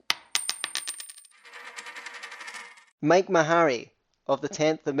Mike Mahari of the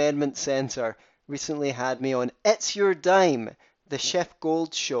 10th Amendment Centre recently had me on It's Your Dime, the Chef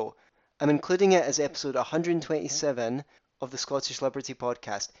Gold Show. I'm including it as episode 127 of the Scottish Liberty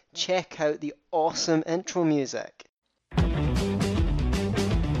Podcast. Check out the awesome intro music.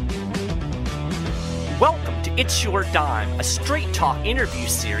 Welcome to It's Your Dime, a straight talk interview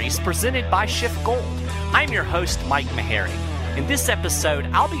series presented by Chef Gold. I'm your host, Mike Mahari. In this episode,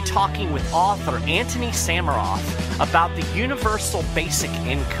 I'll be talking with author Antony Sammeroff about the Universal Basic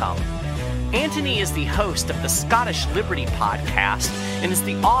Income. Antony is the host of the Scottish Liberty Podcast and is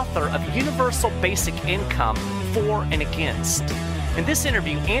the author of Universal Basic Income, For and Against. In this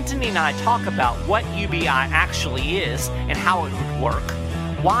interview, Antony and I talk about what UBI actually is and how it would work,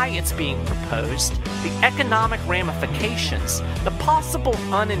 why it's being proposed, the economic ramifications, the possible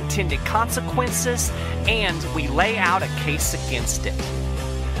unintended consequences, and we lay out a case against it.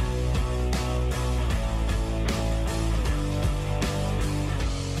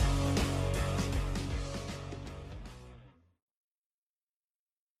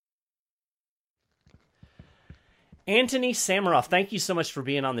 Antony Sammeroff, thank you so much for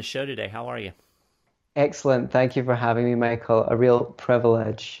being on the show today. How are you? Excellent. Thank you for having me, Michael. A real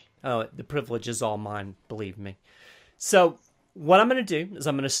privilege. Oh, the privilege is all mine, believe me. So what I'm going to do is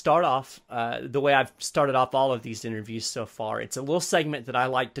I'm going to start off the way I've started off all of these interviews so far. It's a little segment that I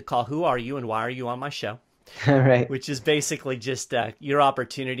like to call Who Are You and Why Are You on My Show? Right. Which is basically just your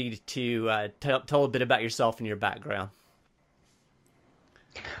opportunity to tell a bit about yourself and your background.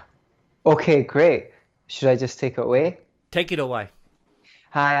 Okay, great. Should I just take it away? Take it away.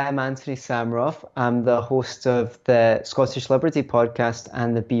 Hi, I'm Antony Sammeroff. I'm the host of the Scottish Liberty Podcast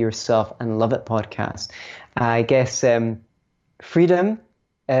and the Be Yourself and Love It podcast. I guess freedom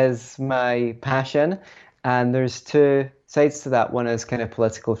is my passion, and there's two sides to that. One is kind of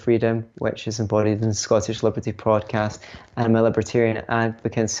political freedom, which is embodied in the Scottish Liberty Podcast and my libertarian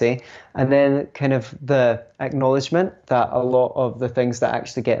advocacy, and then kind of the acknowledgement that a lot of the things that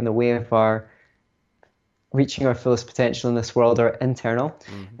actually get in the way of our reaching our fullest potential in this world are internal.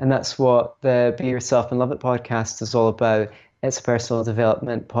 And that's what the Be Yourself and Love It podcast is all about. It's a personal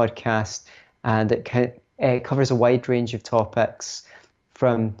development podcast, and it covers a wide range of topics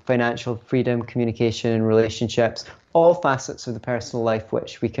from financial freedom, communication and relationships, all facets of the personal life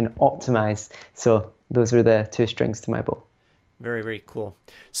which we can optimize. So those are the two strings to my bow. Very, very cool.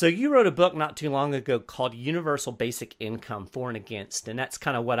 So you wrote a book not too long ago called Universal Basic Income, For and Against, and that's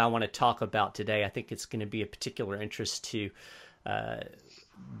kind of what I want to talk about today. I think it's going to be of particular interest to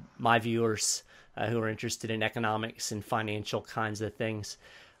my viewers who are interested in economics and financial kinds of things.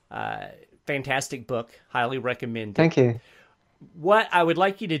 Fantastic book. Highly recommend it. Thank you. What I would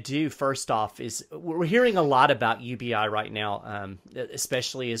like you to do first off is we're hearing a lot about UBI right now,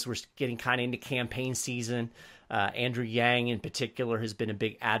 especially as we're getting kind of into campaign season. Andrew Yang in particular has been a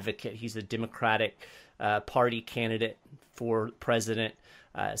big advocate. He's a Democratic Party candidate for president.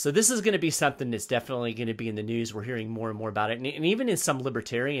 So this is going to be something that's definitely going to be in the news. We're hearing more and more about it. And even in some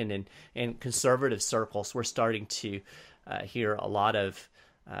libertarian and conservative circles, we're starting to hear a lot of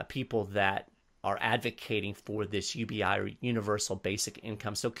people that are advocating for this UBI, or Universal Basic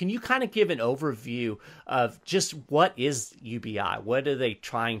Income. So can you kind of give an overview of just what is UBI? What are they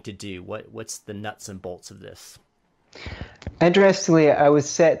trying to do? What's the nuts and bolts of this? Interestingly, I was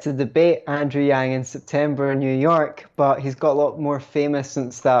set to debate Andrew Yang in September in New York, but he's got a lot more famous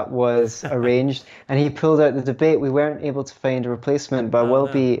since that was arranged, and he pulled out the debate. We weren't able to find a replacement, but we'll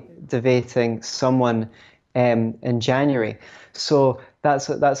be debating someone in January. So that's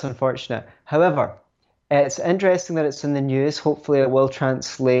unfortunate. However, it's interesting that it's in the news. Hopefully it will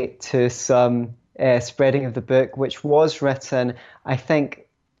translate to some spreading of the book, which was written, I think,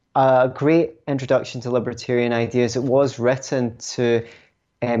 a great introduction to libertarian ideas. It was written to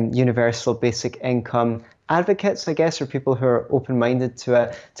universal basic income advocates, I guess, or people who are open-minded to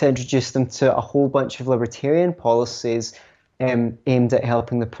it, to introduce them to a whole bunch of libertarian policies aimed at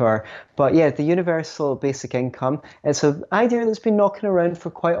helping the poor. But yeah, the universal basic income, it's an idea that's been knocking around for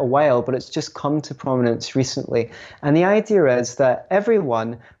quite a while, but it's just come to prominence recently. And the idea is that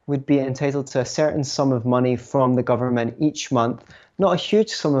everyone would be entitled to a certain sum of money from the government each month, not a huge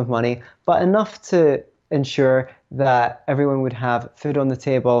sum of money, but enough to ensure that everyone would have food on the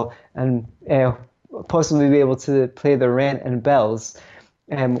table and possibly be able to pay their rent and bills.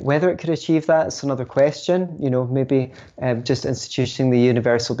 Whether it could achieve that is another question. Maybe just instituting the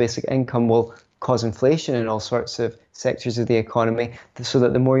universal basic income will cause inflation in all sorts of sectors of the economy, so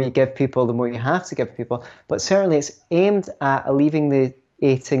that the more you give people, the more you have to give people. But certainly it's aimed at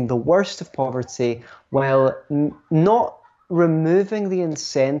alleviating the worst of poverty while not removing the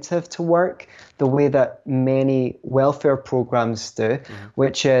incentive to work the way that many welfare programs do,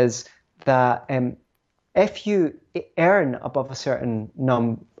 which is that if you earn above a certain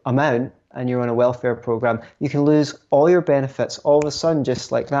amount and you're on a welfare program, you can lose all your benefits all of a sudden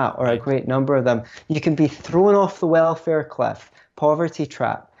just like that, or a great number of them. You can be thrown off the welfare cliff, poverty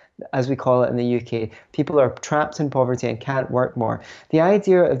trap, as we call it in the UK. People are trapped in poverty and can't work more. The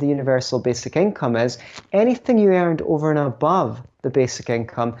idea of the universal basic income is anything you earned over and above the basic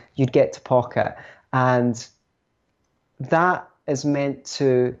income, you'd get to pocket. And that is meant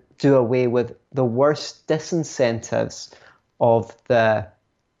to do away with the worst disincentives of the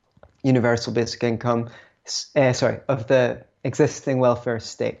universal basic income, of the existing welfare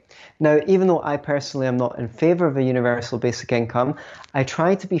state. Now, even though I personally am not in favour of a universal basic income, I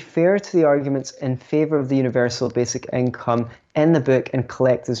try to be fair to the arguments in favour of the universal basic income in the book and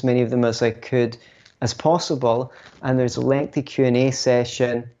collect as many of them as I could as possible. And there's a lengthy Q&A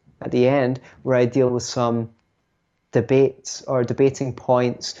session at the end where I deal with some debates or debating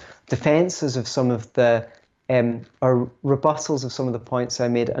points, defences of some of the or rebuttals of some of the points I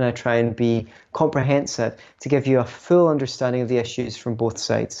made, and I try and be comprehensive to give you a full understanding of the issues from both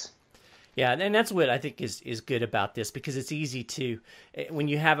sides. Yeah, and that's what I think is good about this, because it's easy to, when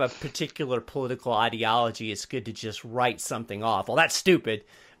you have a particular political ideology, it's good to just write something off. Well, that's stupid,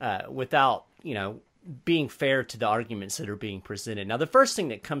 without, being fair to the arguments that are being presented. Now, the first thing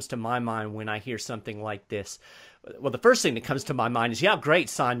that comes to my mind when I hear something like this, well, the first thing that comes to my mind is, yeah, great,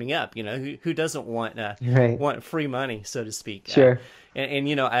 sign me up. Who doesn't want want free money, so to speak? Sure.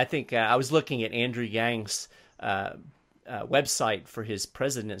 And I think I was looking at Andrew Yang's website for his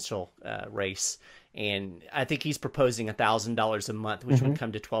presidential race, and I think he's proposing $1,000 a month, which would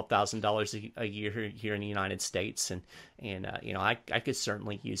come to $12,000 a year here in the United States, and I could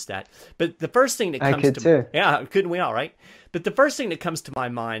certainly use that. But the first thing that comes couldn't we all, right? But the first thing that comes to my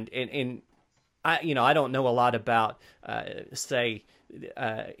mind, and I don't know a lot about, say,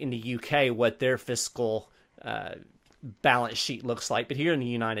 in the UK, what their fiscal balance sheet looks like. But here in the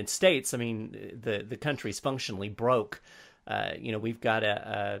United States, I mean, the country's functionally broke. We've got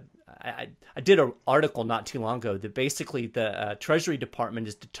I did an article not too long ago that basically the Treasury Department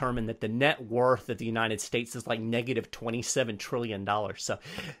has determined that the net worth of the United States is like negative $27 trillion. So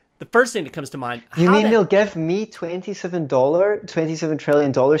the first thing that comes to mind... You mean they'll give me $27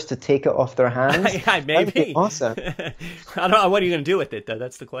 trillion to take it off their hands? Yeah, maybe. That'd be awesome. I don't know. What are you going to do with it, though?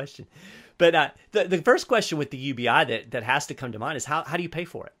 That's the question. But the first question with the UBI that has to come to mind is how do you pay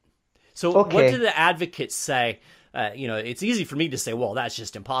for it? So what do the advocates say? It's easy for me to say, well, that's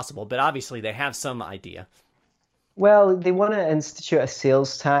just impossible. But obviously they have some idea. Well, they want to institute a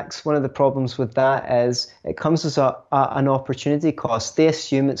sales tax. One of the problems with that is it comes as an opportunity cost. They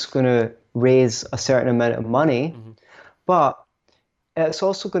assume it's going to raise a certain amount of money, but it's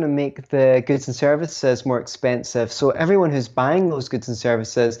also going to make the goods and services more expensive. So everyone who's buying those goods and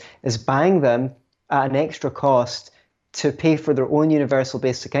services is buying them at an extra cost to pay for their own universal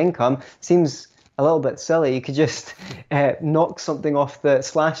basic income. Seems a little bit silly. You could just slash something off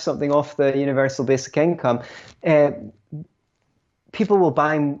the universal basic income. People will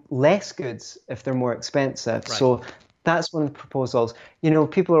buy less goods if they're more expensive. Right. So that's one of the proposals.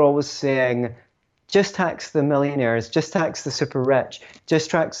 People are always saying, just tax the millionaires, just tax the super rich,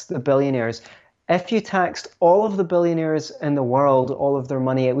 just tax the billionaires. If you taxed all of the billionaires in the world, all of their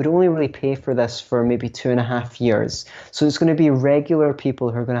money, it would only really pay for this for maybe 2.5 years. So it's going to be regular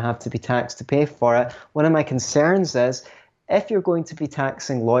people who are going to have to be taxed to pay for it. One of my concerns is if you're going to be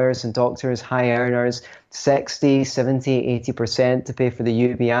taxing lawyers and doctors, high earners, 60, 70, 80% to pay for the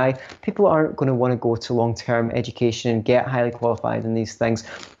UBI, people aren't going to want to go to long-term education and get highly qualified in these things.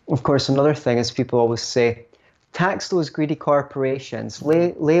 Of course, another thing is people always say, tax those greedy corporations,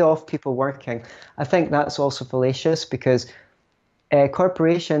 lay off people working. I think that's also fallacious because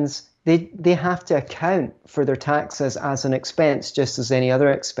corporations, they have to account for their taxes as an expense, just as any other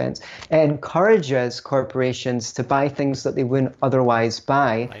expense. It encourages corporations to buy things that they wouldn't otherwise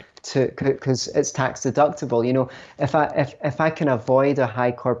buy, because it's tax deductible. If I can avoid a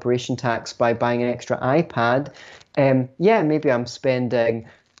high corporation tax by buying an extra iPad, maybe I'm spending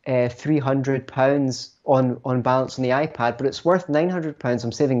 £300 on balance on the iPad, but it's worth £900.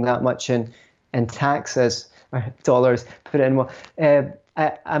 I'm saving that much in taxes, or dollars, put it in more.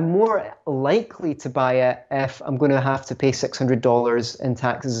 I'm more likely to buy it if I'm going to have to pay $600 in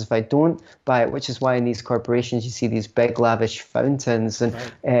taxes if I don't buy it, which is why in these corporations you see these big lavish fountains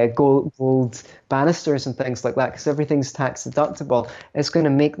and gold banisters and things like that, because everything's tax deductible. It's going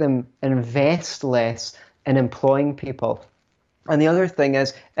to make them invest less in employing people. And the other thing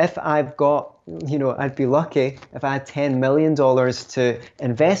is, if I've got, I'd be lucky if I had $10 million to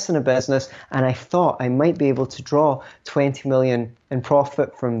invest in a business and I thought I might be able to draw 20 million in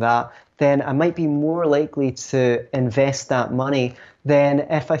profit from that, then I might be more likely to invest that money than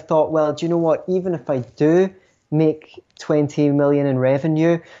if I thought, well, do you know what, even if I do make 20 million in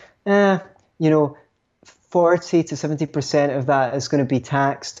revenue, 40 to 70% of that is going to be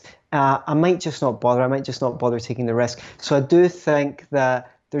taxed. I might just not bother. I might just not bother taking the risk. So I do think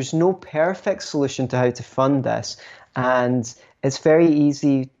that there's no perfect solution to how to fund this. And it's very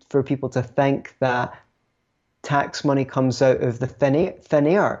easy for people to think that tax money comes out of the thin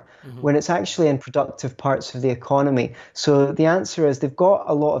air when it's actually in productive parts of the economy. So the answer is they've got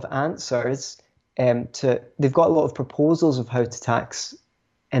a lot of answers they've got a lot of proposals of how to tax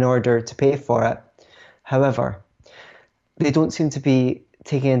in order to pay for it. However, they don't seem to be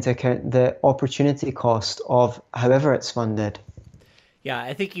taking into account the opportunity cost of however it's funded. Yeah,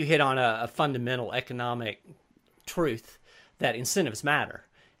 I think you hit on a fundamental economic truth that incentives matter.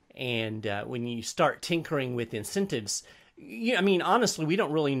 And when you start tinkering with incentives, honestly, we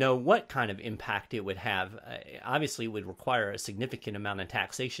don't really know what kind of impact it would have. Obviously, it would require a significant amount of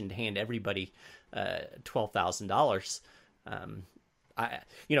taxation to hand everybody $12,000.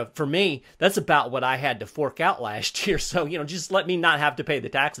 For me, that's about what I had to fork out last year. So, just let me not have to pay the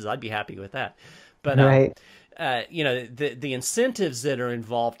taxes. I'd be happy with that. But, right. The incentives that are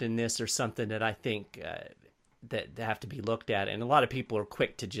involved in this are something that I think that have to be looked at. And a lot of people are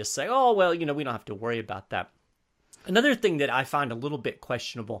quick to just say, oh, well, we don't have to worry about that. Another thing that I find a little bit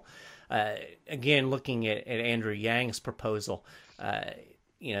questionable, again, looking at Andrew Yang's proposal,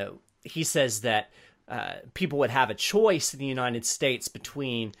 he says that people would have a choice in the United States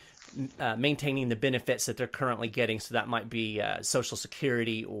between maintaining the benefits that they're currently getting. So that might be Social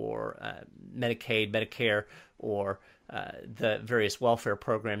Security or Medicaid, Medicare, or the various welfare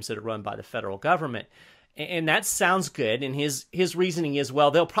programs that are run by the federal government. And that sounds good. And his reasoning is,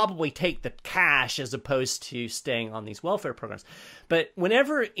 well, they'll probably take the cash as opposed to staying on these welfare programs. But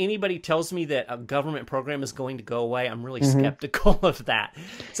whenever anybody tells me that a government program is going to go away, I'm really skeptical of that.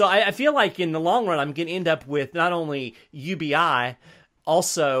 So I feel like in the long run, I'm going to end up with not only UBI,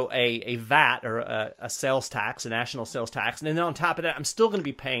 also a VAT or a sales tax, a national sales tax. And then on top of that, I'm still going to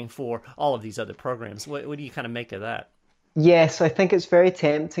be paying for all of these other programs. What do you kind of make of that? Yes, I think it's very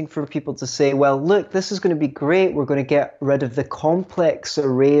tempting for people to say, well, look, this is going to be great. We're going to get rid of the complex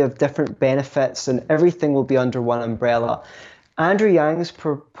array of different benefits and everything will be under one umbrella. Andrew Yang's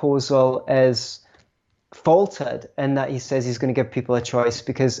proposal is faulted in that he says he's going to give people a choice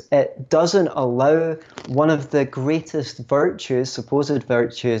because it doesn't allow one of the greatest virtues, supposed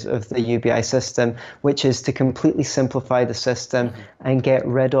virtues of the UBI system, which is to completely simplify the system and get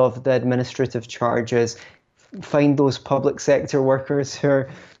rid of the administrative charges. Find those public sector workers who are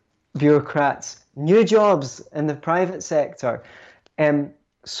bureaucrats, new jobs in the private sector.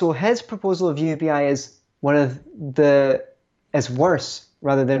 So his proposal of UBI is is worse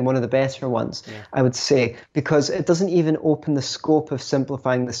rather than one of the better ones, I would say, because it doesn't even open the scope of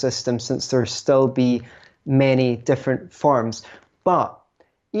simplifying the system since there still be many different forms. But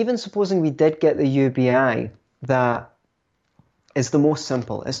even supposing we did get the UBI that is the most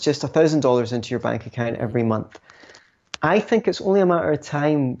simple. It's just $1,000 into your bank account every month. I think it's only a matter of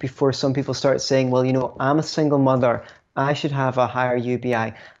time before some people start saying, well, I'm a single mother. I should have a higher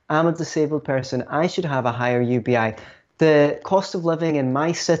UBI. I'm a disabled person. I should have a higher UBI. The cost of living in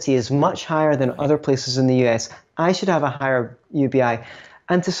my city is much higher than other places in the US. I should have a higher UBI.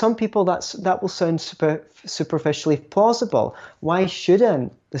 And to some people, that will sound superficially plausible. Why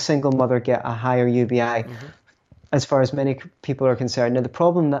shouldn't the single mother get a higher UBI? As far as many people are concerned. Now, the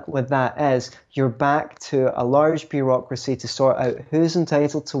problem with that is you're back to a large bureaucracy to sort out who's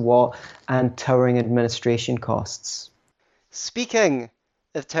entitled to what and towering administration costs. Speaking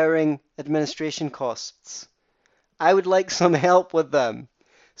of towering administration costs, I would like some help with them.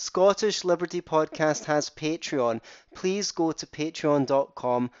 Scottish Liberty Podcast has Patreon. Please go to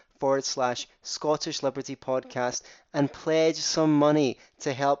patreon.com/Scottish Liberty Podcast and pledge some money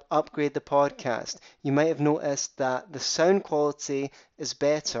to help upgrade the podcast. You might have noticed that the sound quality is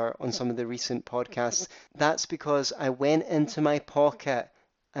better on some of the recent podcasts. That's because I went into my pocket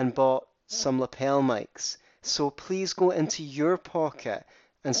and bought some lapel mics. So please go into your pocket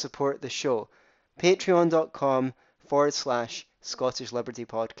and support the show. Patreon.com/Scottish Liberty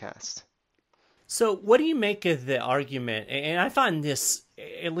Podcast. So what do you make of the argument, and I find this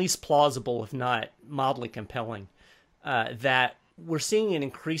at least plausible, if not mildly compelling, that we're seeing an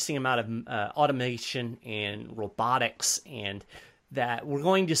increasing amount of automation and robotics, and that we're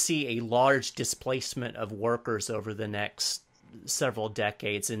going to see a large displacement of workers over the next several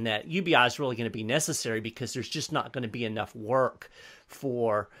decades, and that UBI is really going to be necessary because there's just not going to be enough work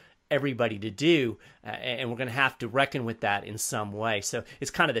for everybody to do, and we're going to have to reckon with that in some way. So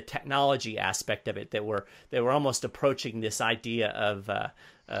it's kind of the technology aspect of it that we're almost approaching this idea of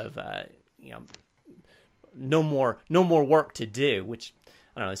no more work to do, which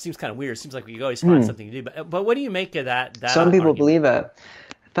I don't know. It seems kind of weird. It seems like we could always find something to do. But what do you make of that? Some people argument? believe it.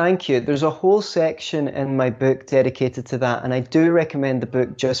 Thank you. There's a whole section in my book dedicated to that, and I do recommend the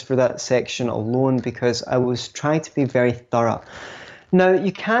book just for that section alone because I was trying to be very thorough. Now,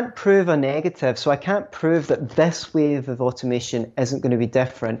 you can't prove a negative, so I can't prove that this wave of automation isn't going to be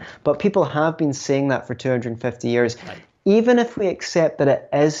different, but people have been saying that for 250 years. Right. Even if we accept that it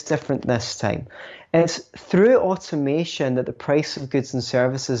is different this time, it's through automation that the price of goods and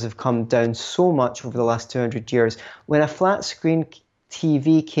services have come down so much over the last 200 years. When a flat screen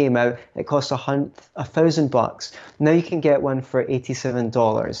TV came out, it cost $1,000. Now you can get one for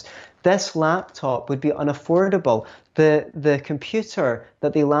 $87. This laptop would be unaffordable. The computer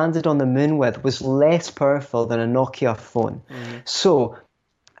that they landed on the moon with was less powerful than a Nokia phone. Mm-hmm. So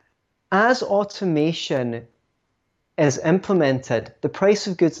as automation is implemented, the price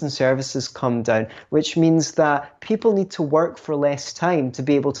of goods and services come down, which means that people need to work for less time to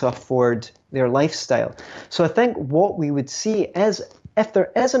be able to afford their lifestyle. So I think what we would see is if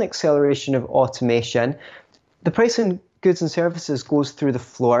there is an acceleration of automation, the price of goods and services goes through the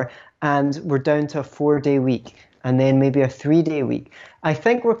floor and we're down to a 4-day week and then maybe a 3-day week. I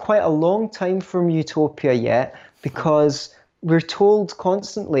think we're quite a long time from utopia yet because we're told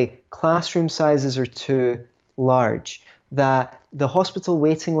constantly classroom sizes are too large, that the hospital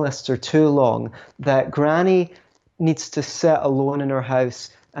waiting lists are too long, that granny needs to sit alone in her house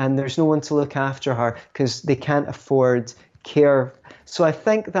and there's no one to look after her because they can't afford care. So I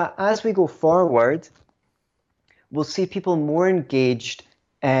think that as we go forward, we'll see people more engaged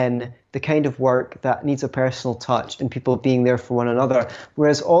in the kind of work that needs a personal touch and people being there for one another,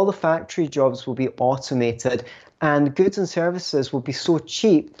 whereas all the factory jobs will be automated and goods and services will be so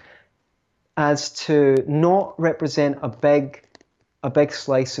cheap as to not represent a big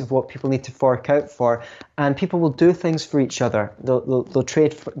slice of what people need to fork out for, and people will do things for each other. They'll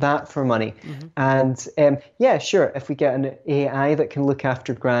trade that for money. Mm-hmm. And yeah, sure, if we get an AI that can look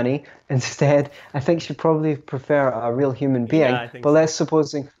after Granny instead, I think she'd probably prefer a real human being. Yeah, but so. let's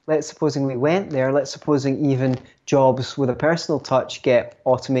supposing we went there. Let's supposing even jobs with a personal touch get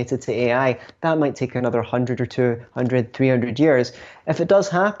automated to AI. That might take another 100 or 200, 300 years. If it does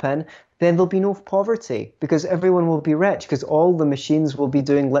happen, then there'll be no poverty because everyone will be rich because all the machines will be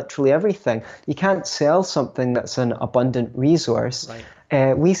doing literally everything. You can't sell something that's an abundant resource.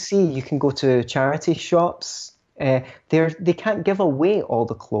 Right. We see you can go to charity shops. They can't give away all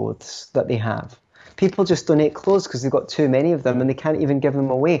the clothes that they have. People just donate clothes because they've got too many of them and they can't even give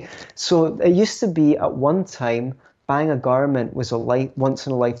them away. So it used to be at one time buying a garment was a once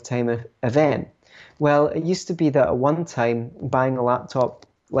in a lifetime event. Well, it used to be that at one time buying a laptop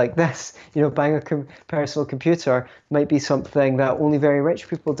like this, buying a personal computer might be something that only very rich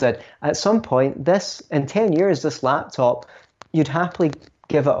people did. At some point, in 10 years, this laptop, you'd happily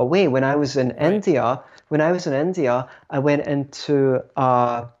give it away. When I was in India, I went into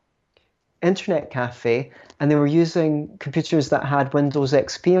a internet cafe and they were using computers that had Windows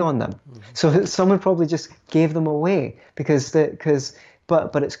XP on them. Mm-hmm. So someone probably just gave them away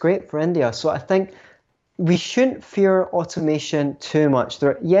but it's great for India. So I think we shouldn't fear automation too much.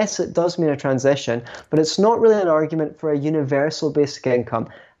 Yes, it does mean a transition, but it's not really an argument for a universal basic income.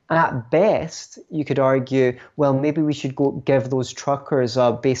 At best, you could argue, well, maybe we should go give those truckers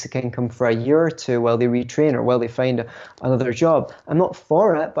a basic income for a year or two while they retrain or while they find another job. I'm not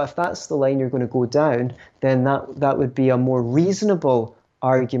for it, but if that's the line you're going to go down, then that would be a more reasonable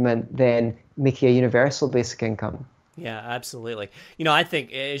argument than making a universal basic income. Yeah, absolutely. I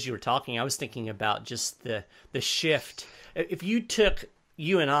think as you were talking, I was thinking about just the shift. If you took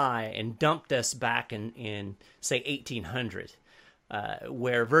you and I and dumped us back in say 1800,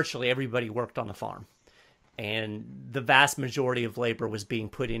 where virtually everybody worked on a farm, and the vast majority of labor was being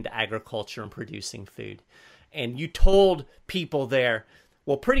put into agriculture and producing food, and you told people there,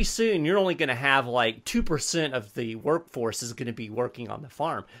 well, pretty soon you're only going to have like 2% of the workforce is going to be working on the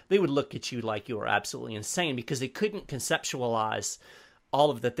farm. They would look at you like you were absolutely insane because they couldn't conceptualize all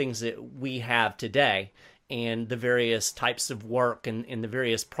of the things that we have today and the various types of work and the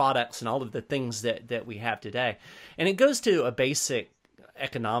various products and all of the things that we have today. And it goes to a basic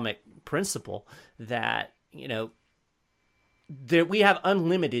economic principle that, that we have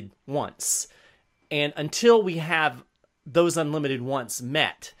unlimited wants. And until we have those unlimited wants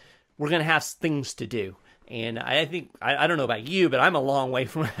met, we're going to have things to do. And I think I don't know about you, but I'm a long way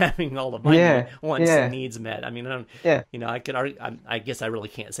from having all of my Yeah, wants yeah, and needs met. I mean, I don't, yeah. I could I guess I really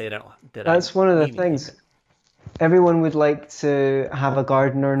can't say that I That's one of the need anything, things. but Everyone would like to have a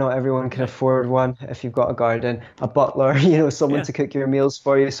gardener. Not everyone can right, afford one. If you've got a garden, a butler, someone yeah, to cook your meals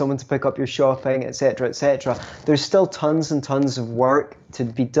for you, someone to pick up your shopping, etc., etc. There's still tons and tons of work to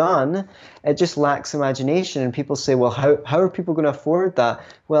be done. It just lacks imagination. And people say, well, how are people going to afford that?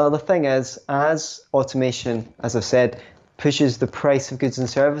 Well, the thing is, as automation, as I've said, pushes the price of goods and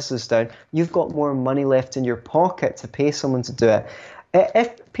services down, you've got more money left in your pocket to pay someone to do it.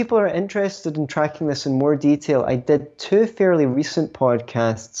 If people are interested in tracking this in more detail, I did two fairly recent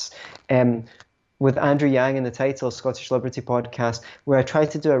podcasts with Andrew Yang in the title, Scottish Liberty Podcast, where I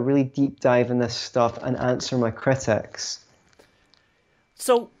tried to do a really deep dive in this stuff and answer my critics.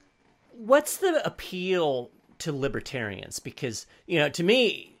 So, what's the appeal to libertarians? Because to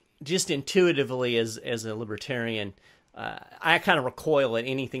me, just intuitively as a libertarian, I kind of recoil at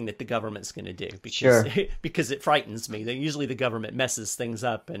anything that the government's going to do because Sure. because it frightens me. That usually the government messes things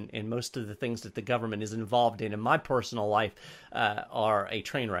up, and most of the things that the government is involved in my personal life are a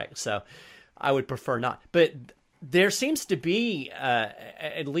train wreck. So I would prefer not. But there seems to be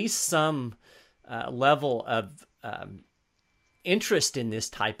at least some level of interest in this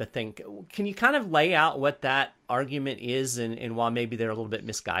type of thing. Can you kind of lay out what that argument is and why maybe they're a little bit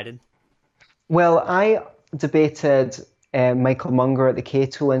misguided? Well, I debated Michael Munger at the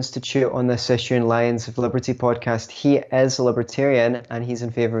Cato Institute on this issue in Lions of Liberty podcast. He is a libertarian and he's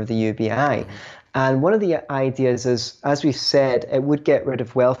in favour of the UBI. Mm-hmm. And one of the ideas is, as we've said, it would get rid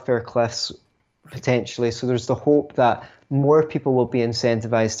of welfare cliffs potentially. So there's the hope that more people will be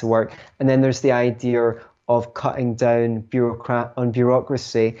incentivized to work. And then there's the idea of cutting down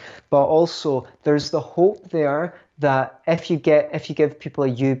bureaucracy. But also there's the hope there that if you give people a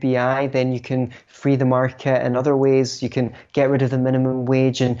UBI, then you can free the market in other ways. You can get rid of the minimum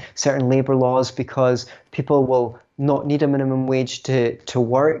wage and certain labour laws because people will not need a minimum wage to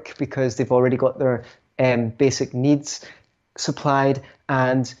work because they've already got their basic needs supplied,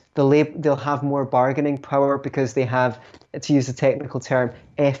 and they'll have more bargaining power because they have, to use the technical term,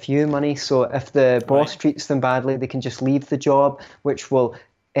 FU money. So if the boss treats them badly, they can just leave the job, which will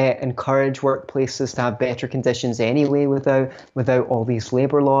encourage workplaces to have better conditions anyway without all these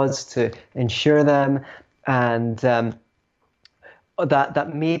labour laws to ensure them. And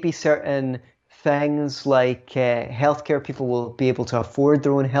that maybe certain things like healthcare, people will be able to afford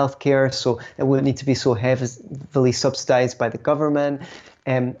their own healthcare, so it won't need to be so heavily subsidised by the government,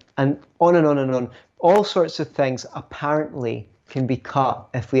 and on and on and on. All sorts of things apparently can be cut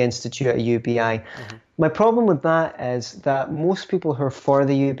if we institute a UBI. Mm-hmm. My problem with that is that most people who are for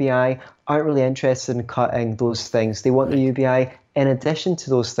the UBI aren't really interested in cutting those things. They want the UBI in addition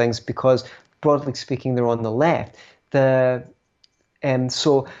to those things because, broadly speaking, they're on the left.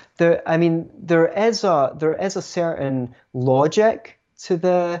 So there is a certain logic to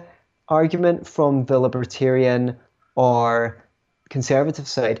the argument from the libertarian or conservative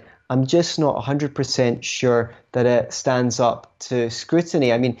side. I'm just not 100% sure that it stands up to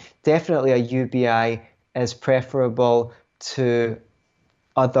scrutiny. I mean, definitely a UBI is preferable to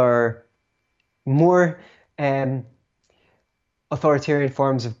other more authoritarian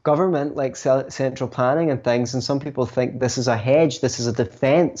forms of government like central planning and things, and some people think this is a hedge, this is a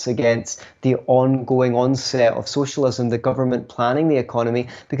defense against the ongoing onset of socialism, the government planning the economy,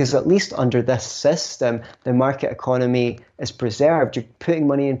 because at least under this system the market economy is preserved. You're putting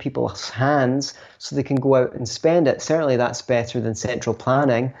money in people's hands so they can go out and spend it. Certainly that's better than central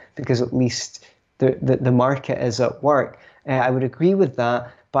planning because at least the market is at work. I would agree with that,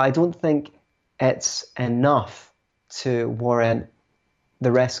 but I don't think it's enough to warrant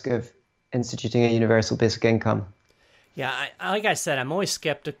the risk of instituting a universal basic income. Yeah, like I said, I'm always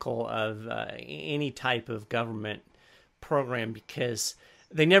skeptical of any type of government program because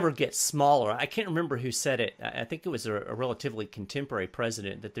they never get smaller. I can't remember who said it. I think it was a relatively contemporary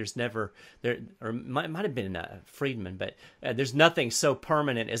president that there's never there, or it might have been Friedman, but there's nothing so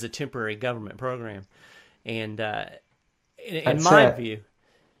permanent as a temporary government program. And in my view,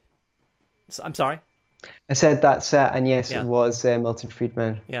 I'm sorry. I said that's it, and yes, Yeah. it was Milton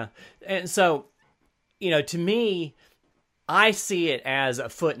Friedman. Yeah, and so, to me, I see it as a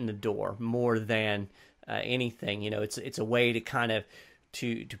foot in the door more than anything. It's a way to kind of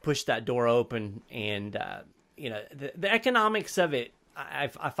to push that door open, and the economics of it I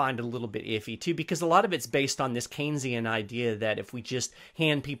find a little bit iffy too, because a lot of it's based on this Keynesian idea that if we just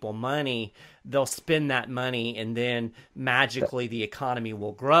hand people money, they'll spend that money and then magically the economy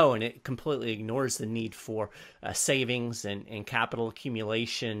will grow. And it completely ignores the need for savings and capital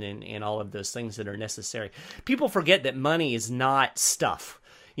accumulation and all of those things that are necessary. People forget that money is not stuff.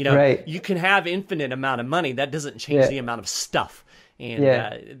 You know, Right. you can have infinite amount of money. That doesn't change the amount of stuff. And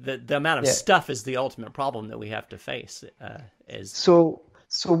the amount of stuff is the ultimate problem that we have to face. So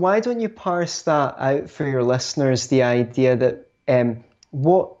why don't you parse that out for your listeners, the idea that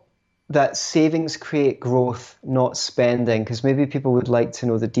what that savings create growth, not spending, because maybe people would like to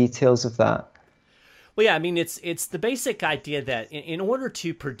know the details of that. Well, yeah, I mean, it's the basic idea that in order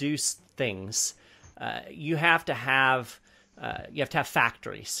to produce things, you have to have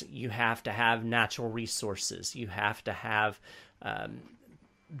factories, you have to have natural resources, you have to have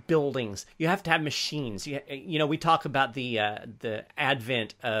buildings, you have to have machines. You know, we talk about the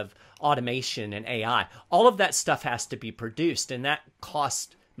advent of automation and AI. All of that stuff has to be produced, and that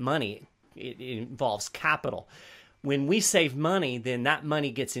costs money. It involves capital. When we save money, then that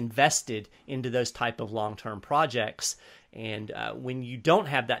money gets invested into those type of long-term projects. And when you don't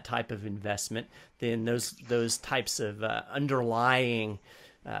have that type of investment, then those types of underlying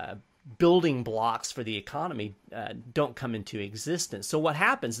building blocks for the economy don't come into existence. So what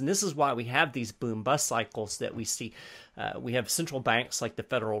happens, and this is why we have these boom bust cycles that we see. We have central banks like the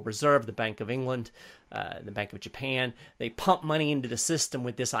Federal Reserve, the Bank of England, the Bank of Japan. They pump money into the system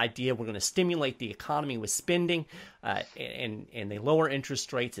with this idea we're going to stimulate the economy with spending, and they lower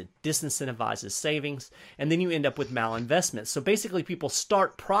interest rates. It disincentivizes savings, and then you end up with malinvestment. So basically, people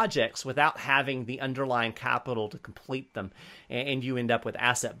start projects without having the underlying capital to complete them, and you end up with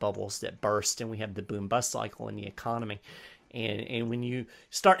asset bubbles that burst, and we have the boom bust cycle in the economy. And when you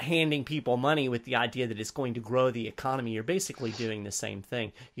start handing people money with the idea that it's going to grow the economy, you're basically doing the same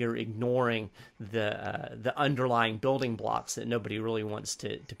thing. You're ignoring the underlying building blocks that nobody really wants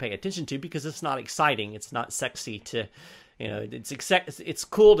to pay attention to, because it's not exciting. It's not sexy to, you know, it's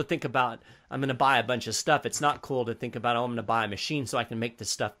cool to think about, I'm going to buy a bunch of stuff. It's not cool to think about, oh, I'm going to buy a machine so I can make the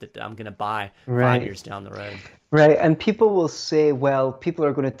stuff that I'm going to buy 5 years down the road. Right. And people will say, well, people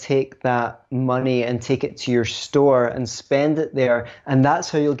are going to take that money and take it to your store and spend it there, and that's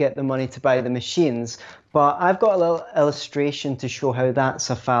how you'll get the money to buy the machines. But I've got a little illustration to show how that's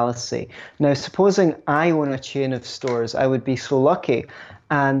a fallacy. Now, supposing I own a chain of stores, I would be so lucky,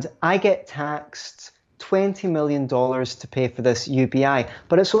 and I get taxed $20 million to pay for this UBI.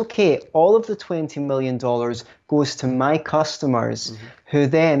 But it's okay. All of the $20 million goes to my customers, who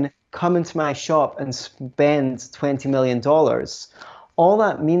then come into my shop and spend $20 million. All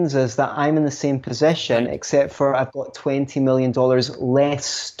that means is that I'm in the same position, except for I've got $20 million less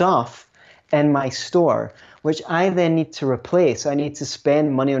stuff in my store, which I then need to replace. I need to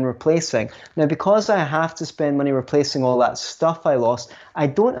spend money on replacing. Now, because I have to spend money replacing all that stuff I lost, I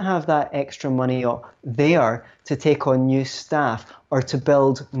don't have that extra money there to take on new staff or to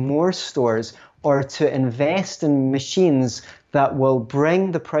build more stores or to invest in machines that will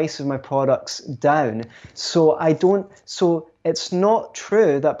bring the price of my products down. So it's not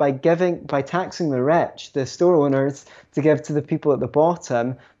true that by taxing the rich, the store owners, to give to the people at the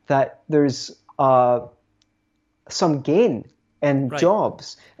bottom, that there's some gain in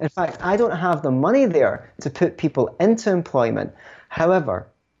jobs. In fact, I don't have the money there to put people into employment. However,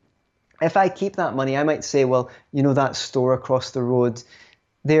 if I keep that money, I might say, well, you know, that store across the road,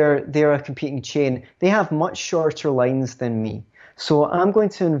 they're a competing chain. They have much shorter lines than me. So I'm going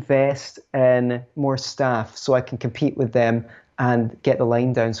to invest in more staff so I can compete with them and get the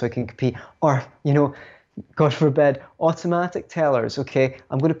line down so I can compete. Or, you know, God forbid, automatic tellers. Okay,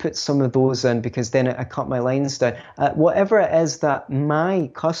 I'm going to put some of those in because then I cut my lines down. Whatever it is that my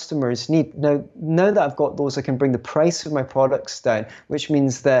customers need. Now that I've got those, I can bring the price of my products down, which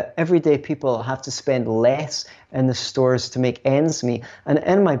means that everyday people have to spend less in the stores to make ends meet. And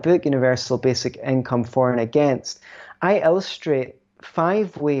in my book, Universal Basic Income For and Against, I illustrate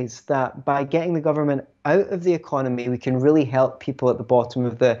 5 ways that by getting the government out of the economy, we can really help people at the bottom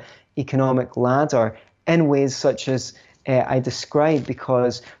of the economic ladder in ways such as I described,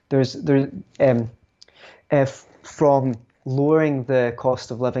 because from lowering the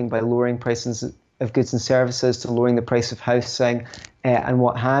cost of living by lowering prices of goods and services to lowering the price of housing and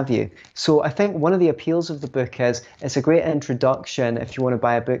what have you. So I think one of the appeals of the book is it's a great introduction if you want to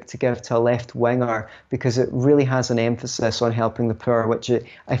buy a book to give to a left-winger, because it really has an emphasis on helping the poor, which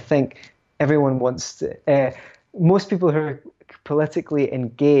I think everyone wants to. Most people who are politically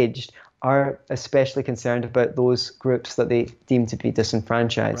engaged are especially concerned about those groups that they deem to be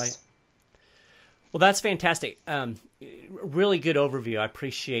disenfranchised. Right. Well, that's fantastic. Really good overview. I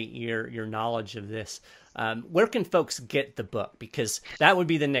appreciate your knowledge of this. Where can folks get the book? Because that would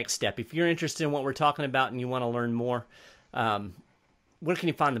be the next step. If you're interested in what we're talking about and you want to learn more, where can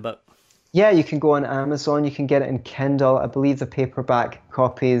you find the book? Yeah, you can go on Amazon. You can get it in Kindle. I believe the paperback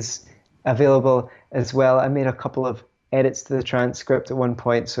copy is available as well. I made a couple of edits to the transcript at one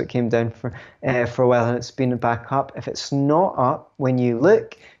point, so it came down for a while, and it's been back up. If it's not up when you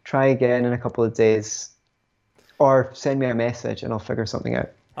look, try again in a couple of days, or send me a message and I'll figure something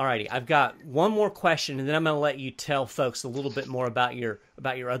out. Alrighty, I've got one more question, and then I'm going to let you tell folks a little bit more about your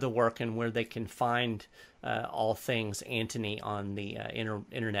other work and where they can find all things Antony on the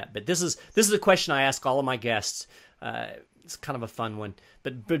internet. But this is a question I ask all of my guests. It's kind of a fun one,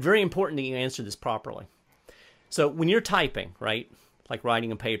 but very important that you answer this properly. So when you're typing, right, like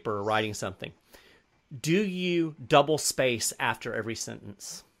writing a paper or writing something, do you double space after every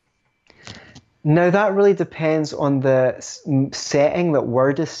sentence? Now, that really depends on the setting that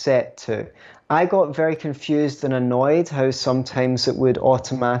Word is set to. I got very confused and annoyed how sometimes it would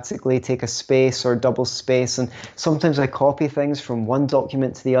automatically take a space or double space, and sometimes I copy things from one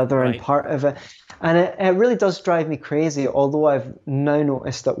document to the other, right, and part of it. And it really does drive me crazy, although I've now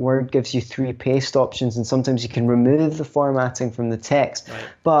noticed that Word gives you 3 paste options, and sometimes you can remove the formatting from the text. Right.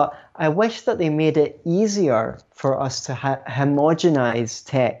 But I wish that they made it easier for us to homogenize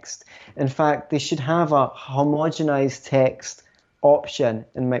text. In fact, they should have a homogenized text option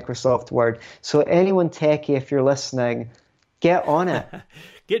in Microsoft Word. So anyone techie, if you're listening, get on it.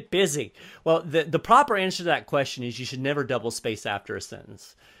 Get busy. Well, the proper answer to that question is you should never double space after a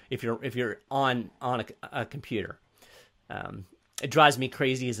sentence if you're on a computer. It drives me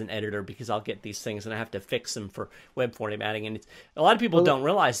crazy as an editor because I'll get these things and I have to fix them for web formatting. And a lot of people don't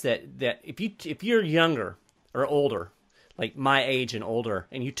realize that if you're younger or older, like my age and older,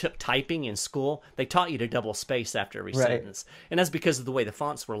 and you took typing in school, they taught you to double space after every sentence. And that's because of the way the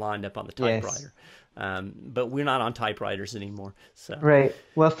fonts were lined up on the typewriter. Yes. But we're not on typewriters anymore. So. Right.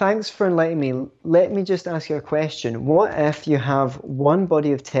 Well, thanks for enlightening me. Let me just ask you a question. What if you have one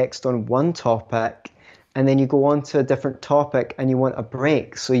body of text on one topic, and then you go on to a different topic and you want a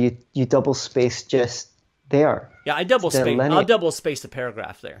break? So you double space just there. Yeah, I'll double space a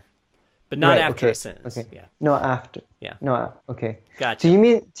paragraph there. But not after a sentence. Okay. Yeah. Not after. Yeah. Okay. Gotcha. Do you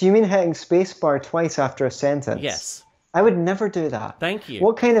mean hitting spacebar twice after a sentence? Yes. I would never do that. Thank you.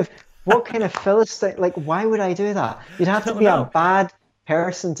 What kind of Philistine? Like, why would I do that? You'd have to be a bad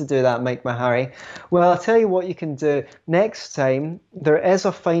person to do that, Mike Maharrey. Well, I'll tell you what you can do. Next time, there is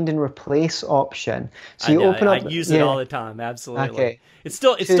a find and replace option. So I use it all the time. Absolutely. Okay. It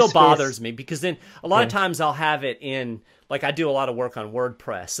still bothers me because then a lot of times I'll have it in. Like I do a lot of work on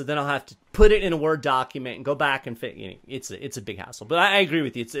WordPress, so then I'll have to put it in a Word document and go back and fit. It's a big hassle. But I agree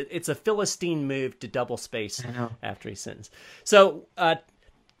with you. It's a Philistine move to double space after a sentence. So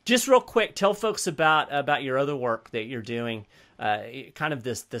just real quick, tell folks about your other work that you're doing. Kind of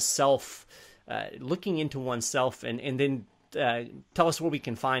the self looking into oneself, and then tell us where we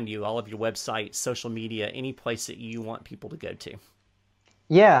can find you. All of your websites, social media, any place that you want people to go to.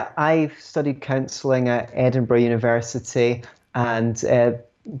 Yeah, I've studied counselling at Edinburgh University and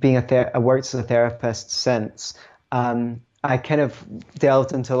I worked as a therapist since. I kind of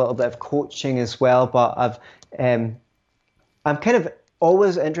delved into a little bit of coaching as well, but I'm kind of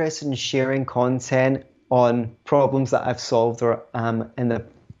always interested in sharing content on problems that I've solved or am in the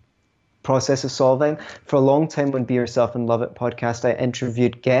process of solving. For a long time on Be Yourself and Love It podcast, I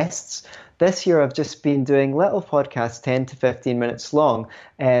interviewed guests. This year, I've just been doing little podcasts, 10 to 15 minutes long.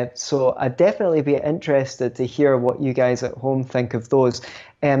 So I'd definitely be interested to hear what you guys at home think of those.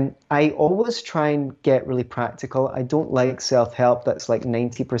 I always try and get really practical. I don't like self-help that's like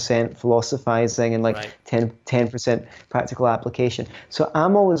 90% philosophizing and like 10% practical application. So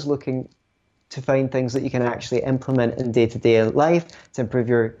I'm always looking to find things that you can actually implement in day-to-day life to improve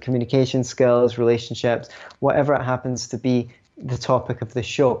your communication skills, relationships, whatever it happens to be the topic of the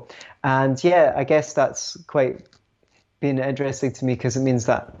show. And yeah, I guess that's quite been interesting to me because it means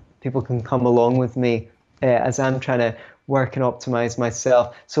that people can come along with me as I'm trying to work and optimize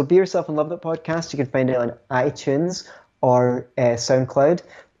myself. So Be Yourself and Love It podcast, you can find it on iTunes or SoundCloud.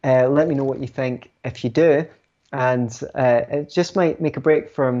 Let me know what you think if you do. And it just might make a break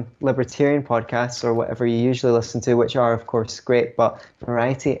from libertarian podcasts or whatever you usually listen to, which are, of course, great, but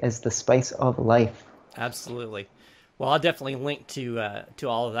variety is the spice of life. Absolutely. Well, I'll definitely link to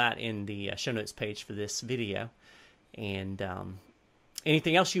all of that in the show notes page for this video. And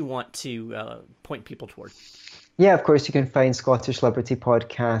anything else you want to point people toward? Yeah, of course, you can find Scottish Liberty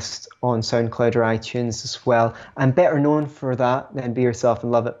Podcast on SoundCloud or iTunes as well. I'm better known for that than Be Yourself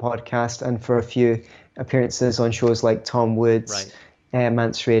and Love It podcast, and for a few appearances on shows like Tom Woods,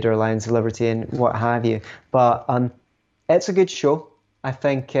 Mance Raider, Lions of Liberty, and what have you. But it's a good show. I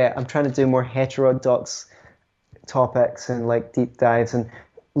think I'm trying to do more heterodox topics and like deep dives and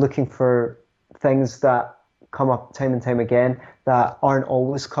looking for things that come up time and time again that aren't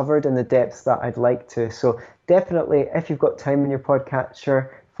always covered in the depth that I'd like to. So definitely, if you've got time in your podcatcher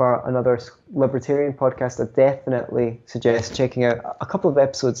for another libertarian podcast, I definitely suggest checking out a couple of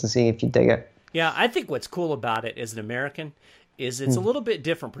episodes and seeing if you dig it. Yeah, I think what's cool about it as an American is it's a little bit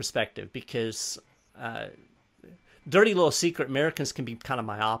different perspective because dirty little secret, Americans can be kind of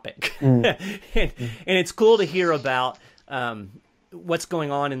myopic. And it's cool to hear about what's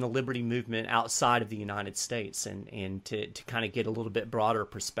going on in the liberty movement outside of the United States and to kind of get a little bit broader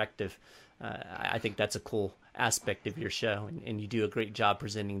perspective. I think that's a cool aspect of your show, and you do a great job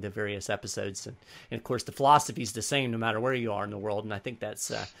presenting the various episodes. And of course, the philosophy is the same no matter where you are in the world, and I think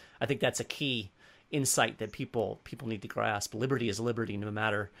that's a key insight that people need to grasp. Liberty is liberty no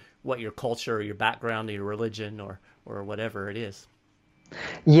matter what your culture or your background or your religion or whatever it is.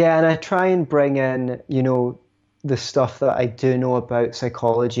 Yeah, and I try and bring in, the stuff that I do know about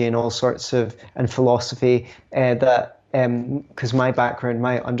psychology and all sorts of, and philosophy, because my background,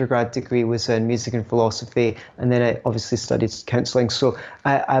 my undergrad degree was in music and philosophy, and then I obviously studied counselling. So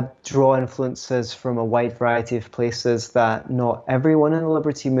I draw influences from a wide variety of places that not everyone in the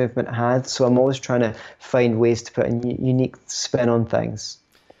liberty movement had. So I'm always trying to find ways to put a unique spin on things.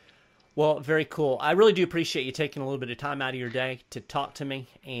 Well, very cool. I really do appreciate you taking a little bit of time out of your day to talk to me,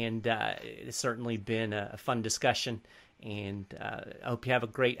 and it's certainly been a fun discussion. And I hope you have a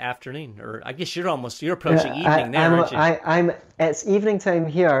great afternoon, or I guess you're approaching evening there, aren't you? It's evening time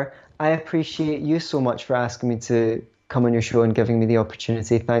here. I appreciate you so much for asking me to come on your show and giving me the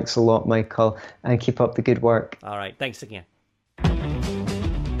opportunity. Thanks a lot, Michael, and keep up the good work. All right, thanks again.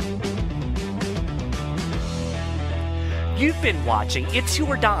 You've been watching It's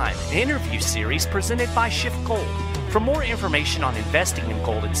Your Dime, an interview series presented by Schiff Gold. For more information on investing in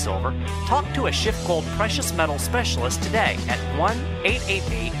gold and silver, talk to a Schiff Gold precious metal specialist today at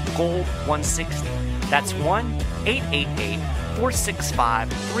 1-888-GOLD-160. That's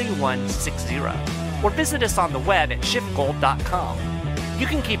 1-888-465-3160. Or visit us on the web at schiffgold.com. You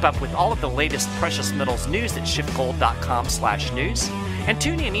can keep up with all of the latest precious metals news at schiffgold.com/news. And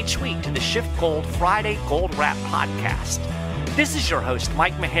tune in each week to the Schiff Gold Friday Gold Wrap podcast. This is your host,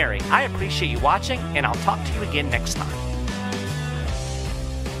 Mike Maharrey. I appreciate you watching, and I'll talk to you again next time.